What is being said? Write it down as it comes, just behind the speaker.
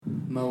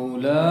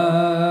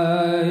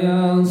مولاي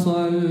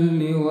صل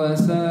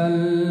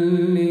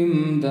وسلم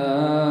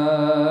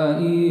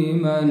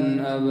دائما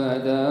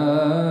أبدا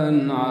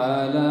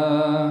على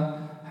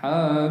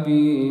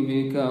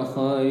حبيبك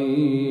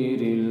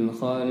خير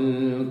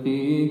الخلق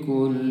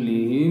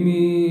كلهم.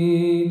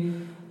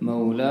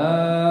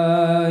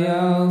 مولاي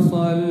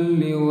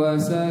صل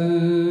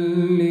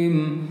وسلم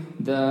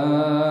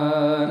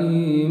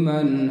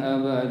دائما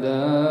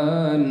أبدا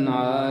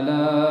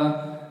على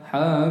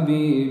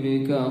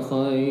حبيبك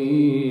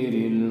خير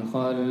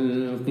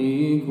الخلق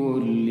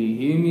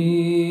كلهم.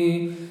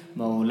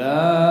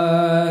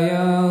 مولاي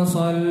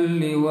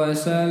صل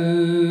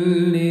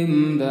وسلم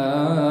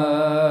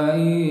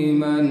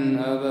دائما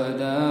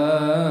أبدا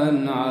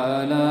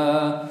على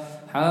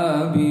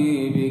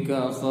حبيبك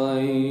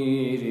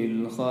خير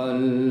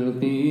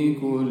الخلق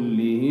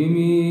كلهم.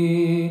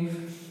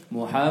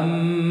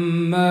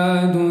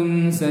 محمد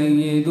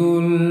سيد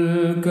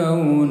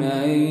الكونين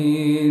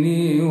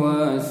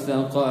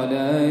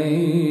والثقلين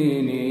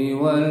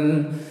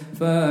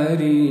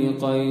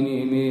والفريقين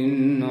من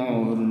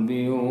عرب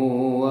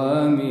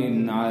ومن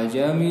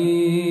عجم.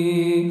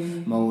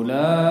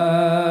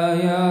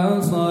 مولاي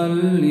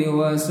صل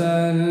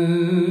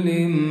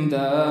وسلم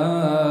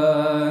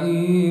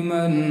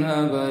دائما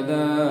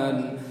أبدا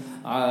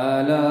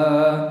على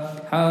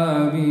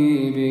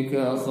حبيبك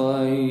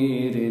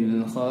خير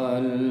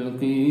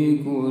الخلق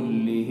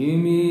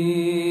كلهم.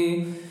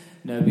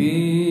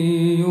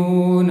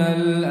 نبينا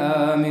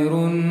الآمر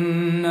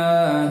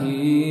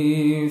الناهي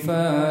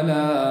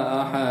فلا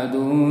أحد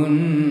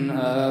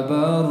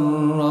أبر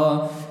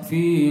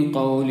في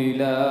قول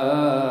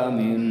لا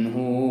منه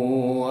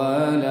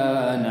ولا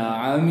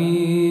نعم.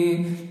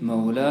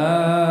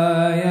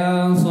 مولاي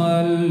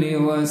صل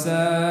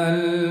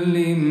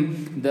وسلم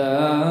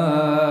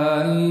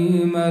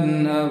دائما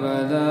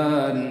أبدا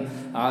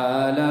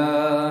على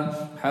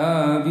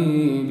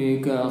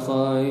حبيبك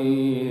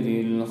خير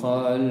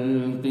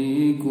الخلق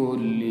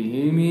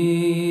كلهم.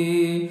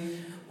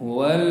 هو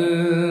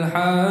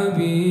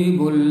الحبيب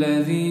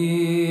الذي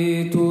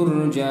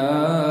ترجى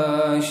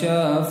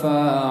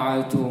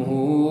شفاعته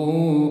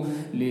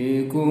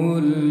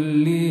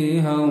لكل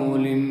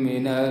هول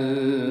من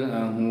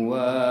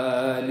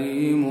الأهوال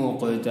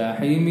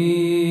مقتحم.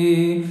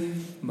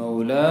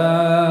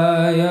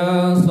 مولاي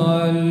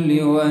صل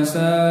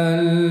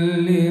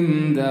وسلم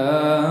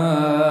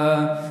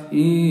دائما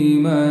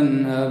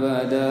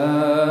أبدا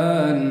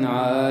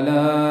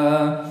على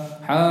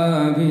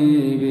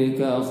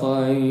حبيبك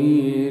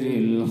خير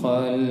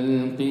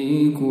الخلق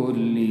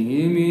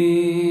كلهم.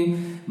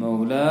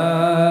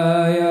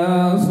 مولاي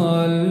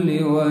صل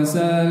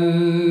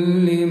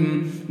وسلم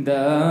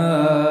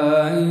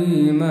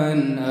دائما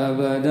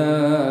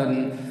أبدا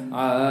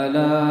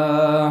على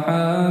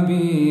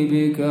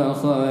حبيبك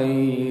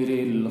خير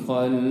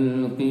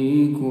الخلق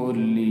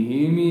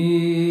كلهم.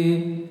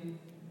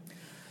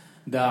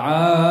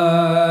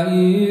 دعا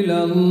إلى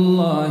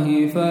الله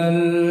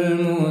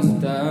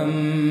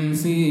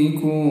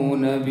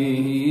فالمستمسكون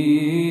به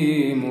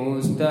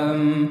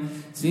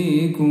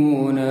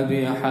مستمسكون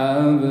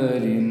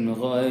بحبل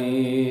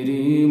غير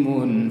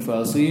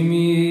منفصم.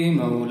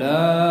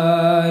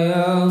 مولاي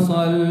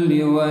صل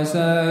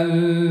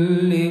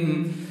وسلم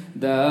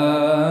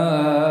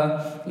دائما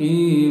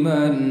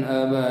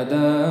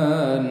أبدا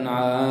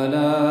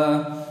على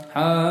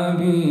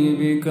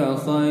حبيبك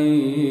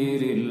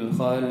خير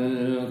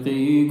الخلق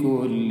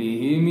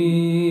كلهم.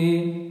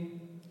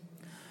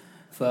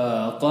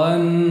 فاق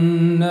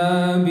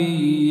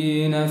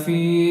النبيين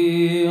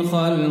في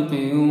خلق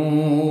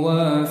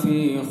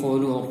وفي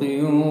خلق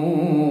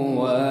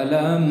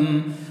ولم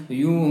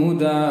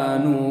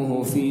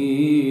يدانوه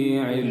في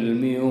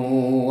علم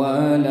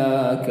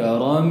ولا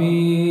كرم.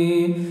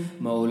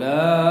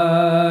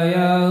 مولاي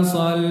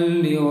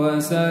صل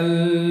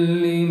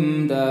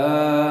وسلم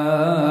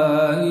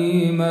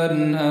دائما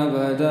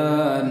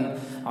أبدا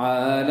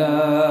على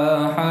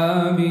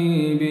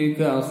حبيبك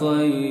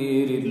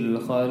خير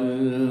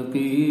الخلق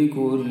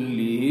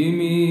كلهم.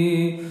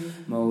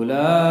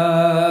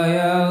 مولاي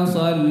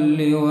صل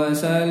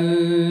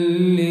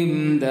وسلم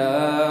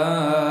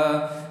دائما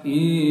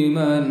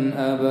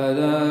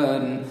أبدا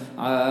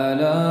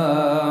على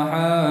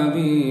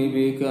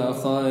حبيبك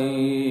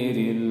خير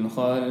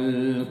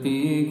الخلق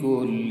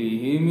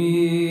كلهم.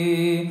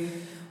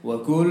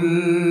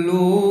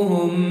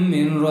 وكلهم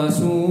من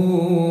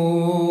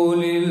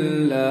رسول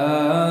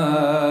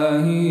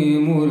الله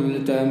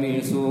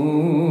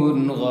ملتمسون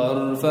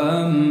غرفا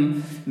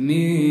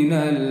من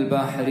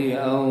البحر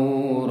أو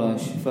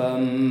رشفا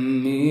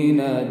من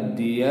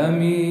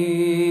الديم.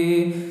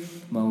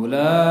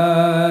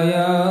 مولاي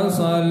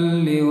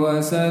صل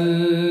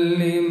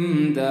وسلم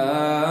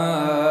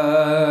دائما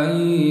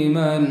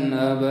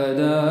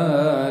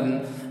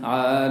أبدا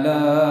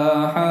على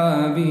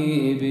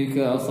حبيبك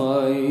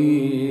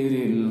خير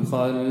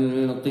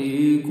الخلق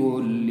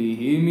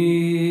كلهم.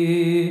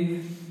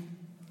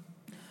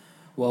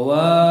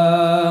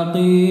 وواقفون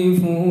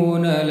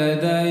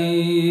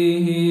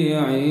لديه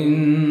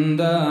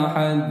عند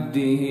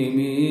حدهم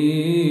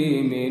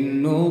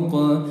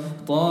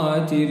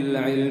ثمرات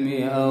العلم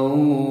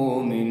أو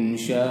من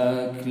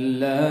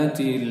شكلة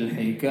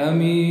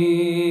الحكم.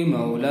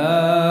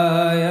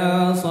 مولاي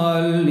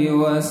صل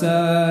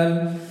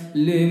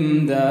وسلم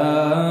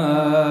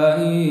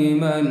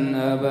دائما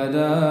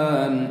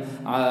أبدا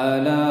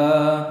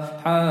على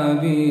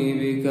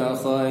حبيبك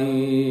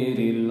خير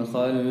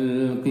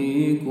الخلق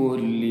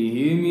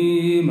كلهم.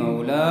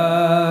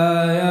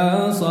 مولاي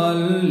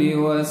صل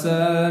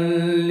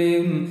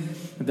وسلم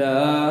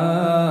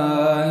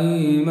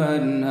دائما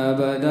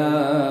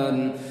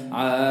أبدا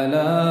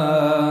على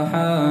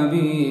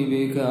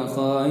حبيبك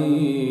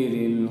خير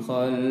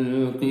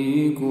الخلق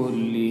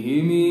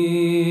كلهم.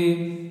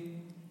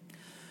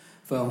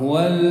 فهو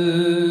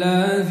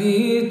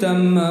الذي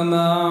تم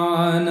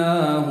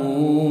معناه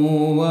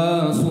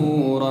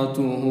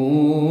وصورته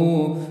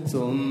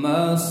ثم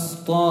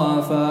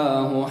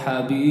اصطفاه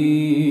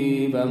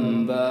حبيبا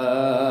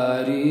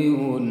بارئ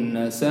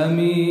النسم.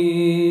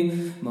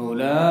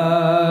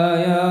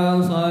 مولاي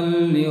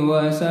صل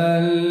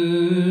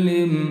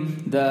وسلم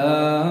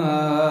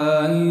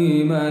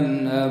دائما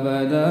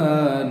أبدا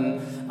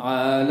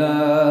على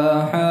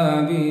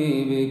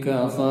حبيبك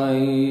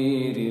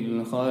خير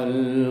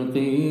الخلق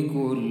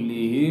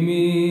كلهم.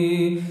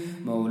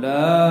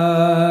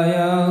 مولاي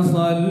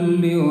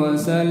صل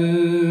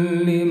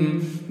وسلم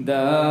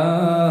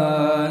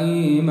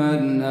دائما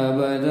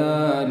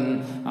أبدا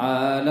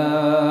على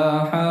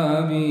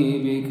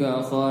حبيبك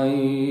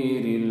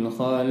خير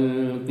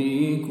الخلق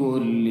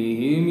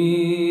كلهم.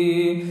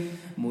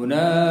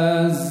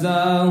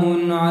 منزه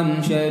عن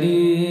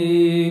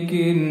شريك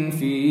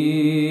في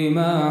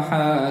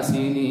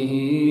محاسنه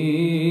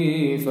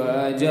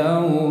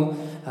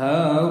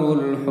فجوهر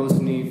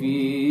الحسن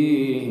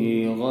فيه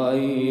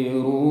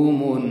غير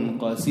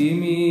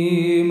منقسم.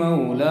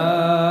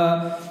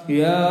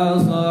 مولاي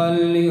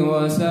صل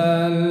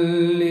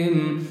وسلم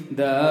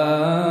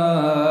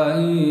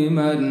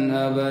دائما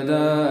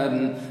أبدا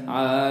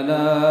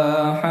على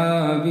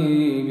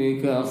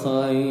حبيبك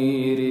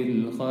خير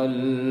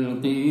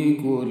الخلق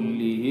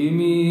كلهم.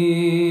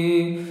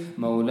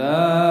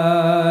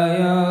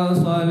 مولاي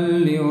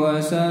صل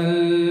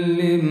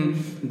وسلم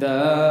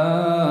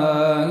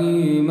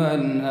دائما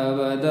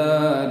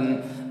أبدا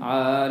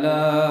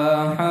على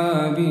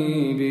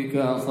حبيبك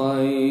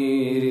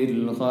خير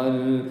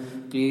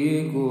الخلق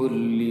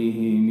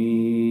كلهم.